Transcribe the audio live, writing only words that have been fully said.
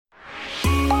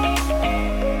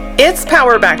It's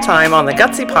Powerback time on the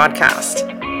Gutsy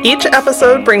Podcast. Each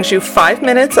episode brings you 5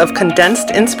 minutes of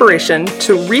condensed inspiration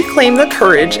to reclaim the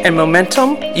courage and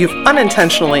momentum you've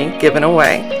unintentionally given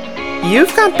away.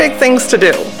 You've got big things to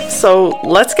do, so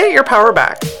let's get your power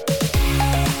back.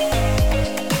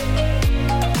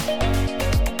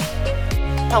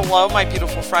 Hello, my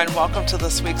beautiful friend. Welcome to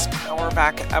this week's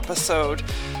Powerback episode.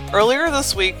 Earlier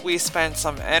this week, we spent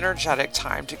some energetic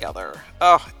time together.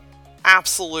 Oh,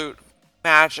 absolute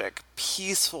magic,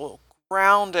 peaceful,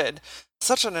 grounded,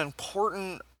 such an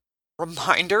important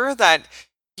reminder that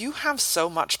you have so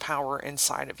much power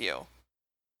inside of you.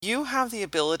 You have the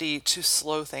ability to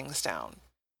slow things down.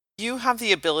 You have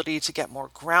the ability to get more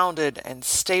grounded and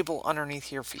stable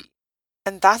underneath your feet.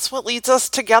 And that's what leads us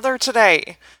together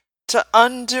today, to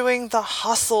undoing the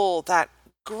hustle, that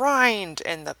grind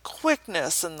and the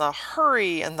quickness and the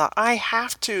hurry and the I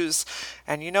have tos.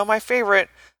 And you know my favorite,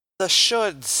 the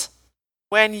shoulds.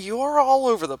 When you're all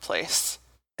over the place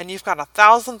and you've got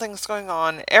 1,000 things going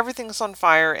on, everything's on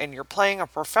fire, and you're playing a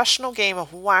professional game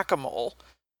of whack-a-mole,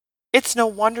 it's no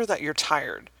wonder that you're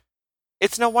tired.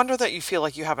 It's no wonder that you feel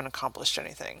like you haven't accomplished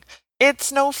anything.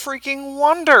 It's no freaking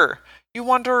wonder. You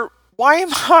wonder, why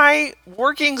am I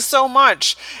working so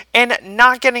much and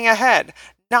not getting ahead,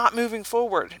 not moving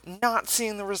forward, not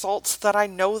seeing the results that I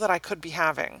know that I could be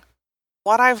having?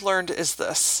 What I've learned is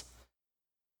this.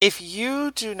 If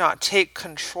you do not take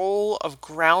control of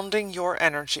grounding your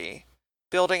energy,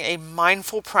 building a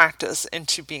mindful practice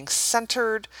into being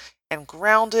centered and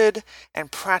grounded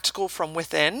and practical from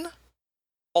within,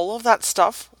 all of that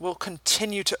stuff will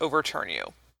continue to overturn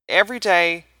you every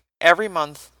day, every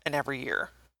month, and every year.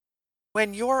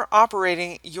 When you're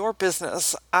operating your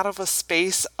business out of a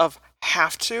space of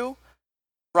have to,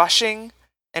 rushing,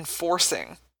 and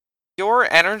forcing, your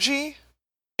energy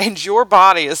and your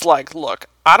body is like, look,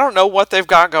 I don't know what they've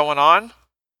got going on,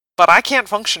 but I can't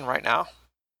function right now.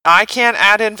 I can't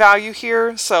add in value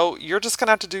here, so you're just going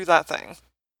to have to do that thing.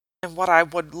 And what I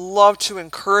would love to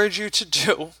encourage you to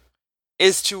do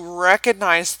is to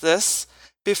recognize this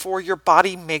before your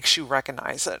body makes you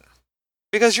recognize it.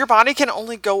 Because your body can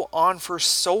only go on for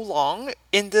so long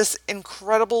in this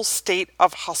incredible state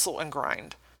of hustle and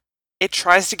grind. It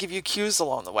tries to give you cues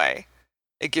along the way.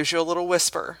 It gives you a little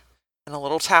whisper and a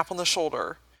little tap on the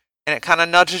shoulder, and it kind of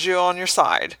nudges you on your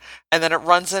side, and then it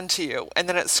runs into you, and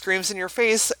then it screams in your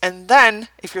face, and then,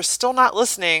 if you're still not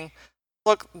listening,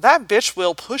 look, that bitch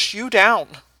will push you down.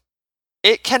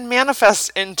 It can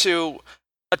manifest into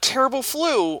a terrible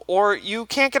flu, or you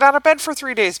can't get out of bed for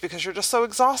 3 days because you're just so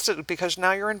exhausted because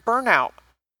now you're in burnout.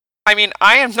 I mean,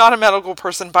 I am not a medical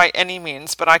person by any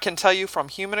means, but I can tell you from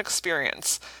human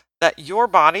experience that your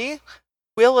body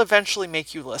will eventually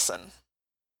make you listen.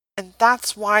 And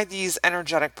that's why these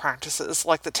energetic practices,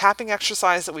 like the tapping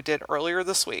exercise that we did earlier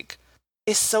this week,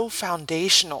 is so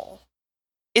foundational.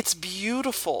 It's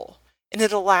beautiful, and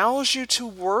it allows you to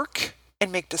work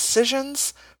and make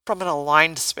decisions from an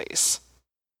aligned space.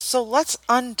 So let's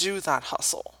undo that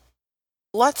hustle.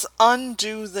 Let's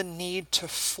undo the need to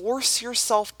force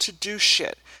yourself to do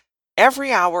shit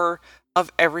every hour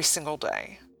of every single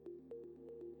day.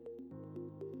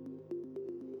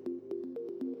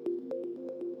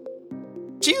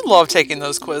 Do you love taking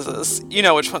those quizzes? You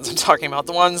know which ones I'm talking about.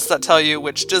 The ones that tell you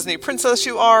which Disney princess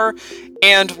you are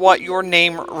and what your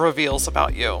name reveals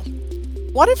about you.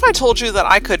 What if I told you that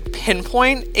I could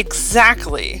pinpoint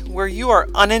exactly where you are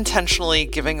unintentionally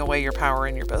giving away your power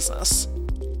in your business?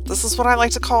 This is what I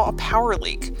like to call a power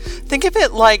leak. Think of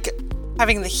it like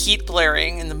having the heat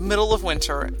blaring in the middle of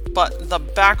winter, but the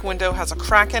back window has a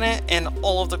crack in it and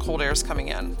all of the cold air is coming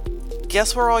in.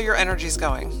 Guess where all your energy is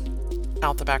going?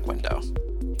 Out the back window.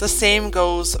 The same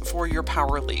goes for your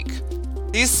power leak.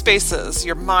 These spaces,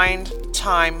 your mind,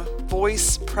 time,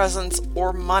 voice, presence,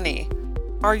 or money,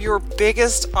 are your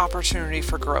biggest opportunity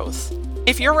for growth.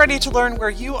 If you're ready to learn where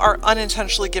you are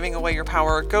unintentionally giving away your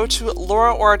power, go to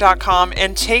lauraora.com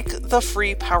and take the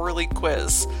free Power Leak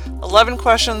quiz. 11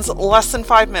 questions, less than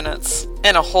 5 minutes,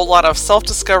 and a whole lot of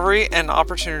self-discovery and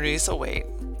opportunities await.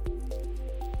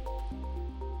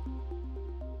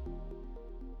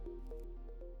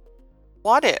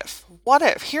 What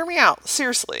if, hear me out,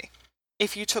 seriously,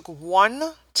 if you took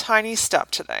one tiny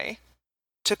step today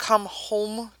to come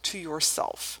home to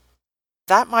yourself?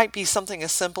 That might be something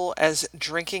as simple as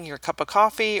drinking your cup of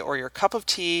coffee or your cup of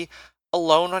tea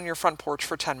alone on your front porch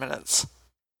for 10 minutes.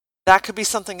 That could be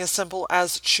something as simple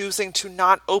as choosing to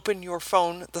not open your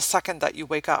phone the second that you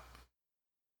wake up.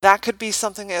 That could be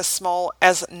something as small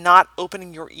as not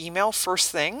opening your email first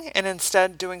thing and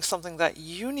instead doing something that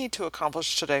you need to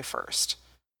accomplish today first.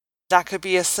 That could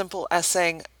be as simple as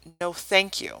saying no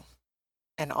thank you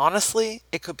And honestly,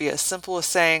 it could be as simple as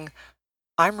saying,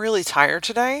 I'm really tired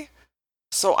today,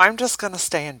 so I'm just going to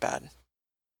stay in bed.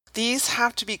 These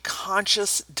have to be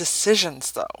conscious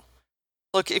decisions, though.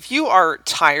 Look, if you are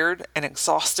tired and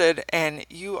exhausted and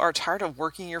you are tired of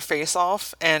working your face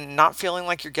off and not feeling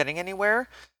like you're getting anywhere,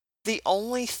 the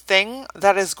only thing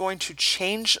that is going to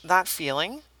change that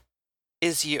feeling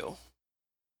is you.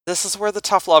 This is where the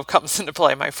tough love comes into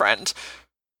play, my friend.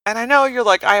 And I know you're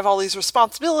like, I have all these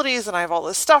responsibilities and I have all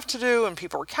this stuff to do and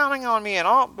people are counting on me and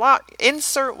all blah,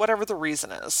 insert whatever the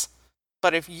reason is.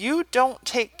 But if you don't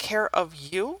take care of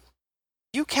you,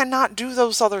 you cannot do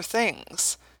those other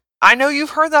things. I know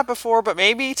you've heard that before, but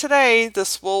maybe today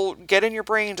this will get in your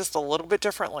brain just a little bit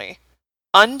differently.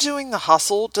 Undoing the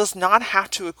hustle does not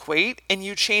have to equate in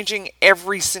you changing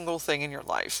every single thing in your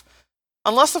life.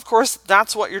 Unless, of course,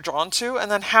 that's what you're drawn to,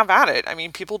 and then have at it. I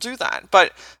mean, people do that.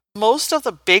 But most of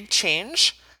the big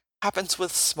change happens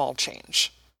with small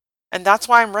change. And that's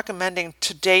why I'm recommending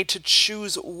today to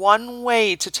choose one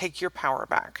way to take your power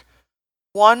back.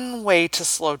 One way to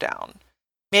slow down.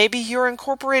 Maybe you're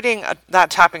incorporating that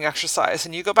tapping exercise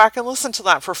and you go back and listen to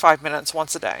that for 5 minutes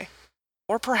once a day.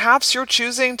 Or perhaps you're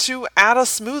choosing to add a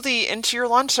smoothie into your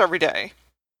lunch every day.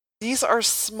 These are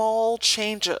small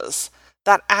changes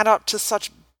that add up to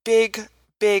such big,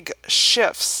 big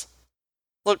shifts.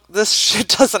 Look, this shit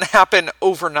doesn't happen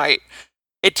overnight.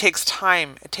 It takes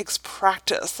time. It takes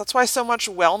practice. That's why so much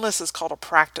wellness is called a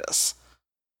practice.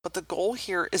 But the goal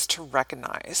here is to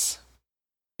recognize.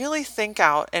 Really think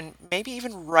out and maybe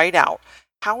even write out,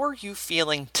 how are you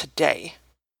feeling today?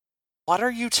 What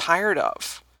are you tired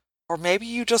of? Or maybe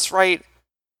you just write,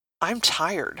 I'm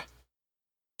tired.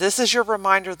 This is your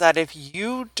reminder that if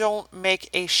you don't make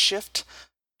a shift,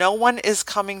 no one is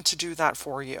coming to do that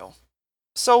for you.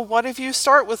 So what if you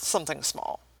start with something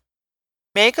small?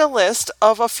 Make a list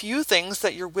of a few things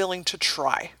that you're willing to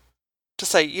try. To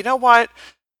say, you know what?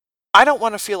 I don't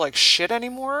want to feel like shit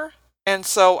anymore. And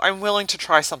so I'm willing to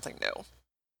try something new.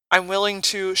 I'm willing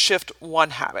to shift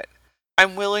one habit.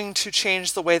 I'm willing to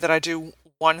change the way that I do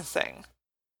one thing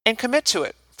and commit to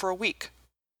it for a week.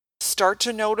 Start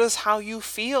to notice how you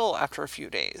feel after a few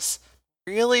days.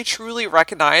 Really, truly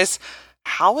recognize,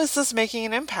 how is this making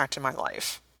an impact in my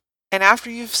life? And after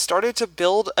you've started to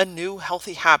build a new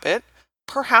healthy habit,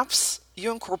 perhaps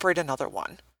you incorporate another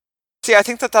one. See, I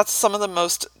think that that's some of the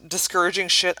most discouraging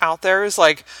shit out there is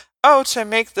like, oh, to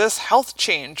make this health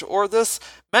change or this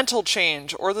mental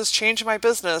change or this change in my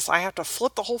business, I have to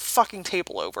flip the whole fucking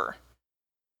table over.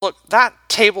 Look, that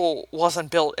table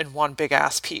wasn't built in one big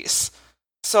ass piece.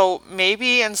 So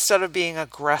maybe instead of being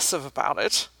aggressive about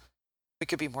it, we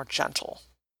could be more gentle.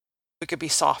 We could be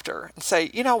softer and say,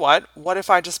 you know what? What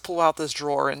if I just pull out this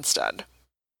drawer instead?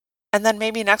 And then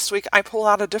maybe next week I pull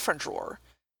out a different drawer.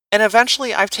 And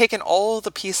eventually I've taken all of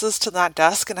the pieces to that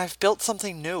desk and I've built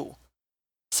something new.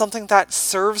 Something that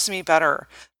serves me better,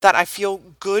 that I feel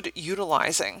good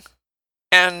utilizing.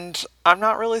 And I'm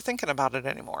not really thinking about it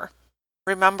anymore.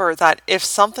 Remember that if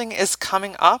something is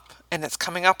coming up, and it's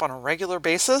coming up on a regular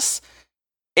basis,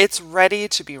 it's ready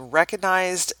to be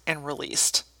recognized and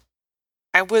released.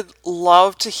 I would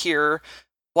love to hear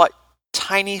what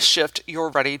tiny shift you're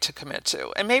ready to commit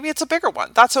to. And maybe it's a bigger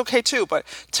one. That's okay too. But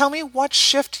tell me what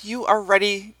shift you are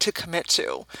ready to commit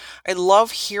to. I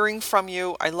love hearing from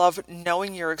you. I love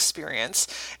knowing your experience.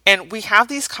 And we have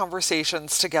these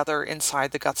conversations together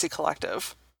inside the Gutsy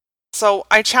Collective. So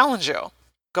I challenge you.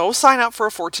 Go sign up for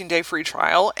a 14-day free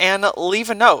trial and leave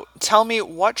a note. Tell me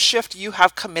what shift you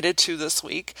have committed to this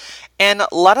week and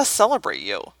let us celebrate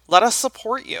you. Let us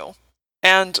support you.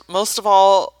 And most of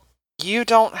all, you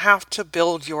don't have to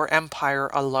build your empire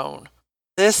alone.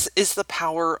 This is the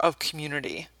power of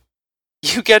community.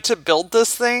 You get to build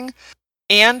this thing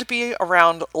and be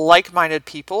around like-minded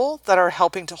people that are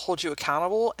helping to hold you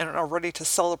accountable and are ready to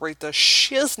celebrate the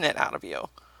shiznit out of you.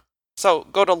 So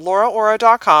go to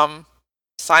lauraora.com,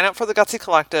 sign up for the Gutsy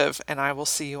Collective, and I will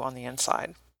see you on the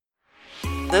inside.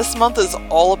 This month is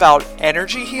all about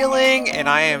energy healing, and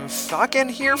I am fucking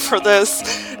here for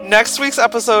this. Next week's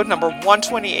episode, number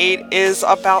 128, is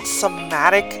about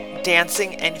somatic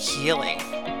dancing and healing.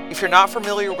 If you're not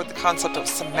familiar with the concept of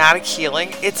somatic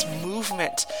healing, it's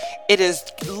movement. It is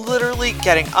literally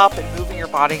getting up and moving your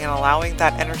body and allowing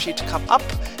that energy to come up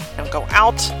and go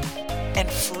out and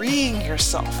freeing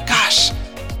yourself. Gosh,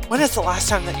 when is the last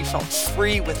time that you felt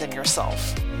free within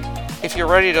yourself? If you're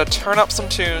ready to turn up some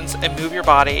tunes and move your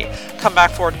body, come back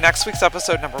for next week's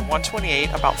episode, number 128,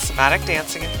 about somatic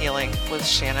dancing and healing with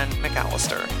Shannon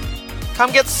McAllister.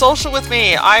 Come get social with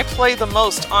me. I play the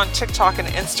most on TikTok and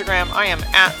Instagram. I am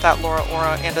at that Laura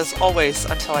Ora, and as always,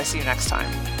 until I see you next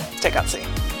time, stay gutsy.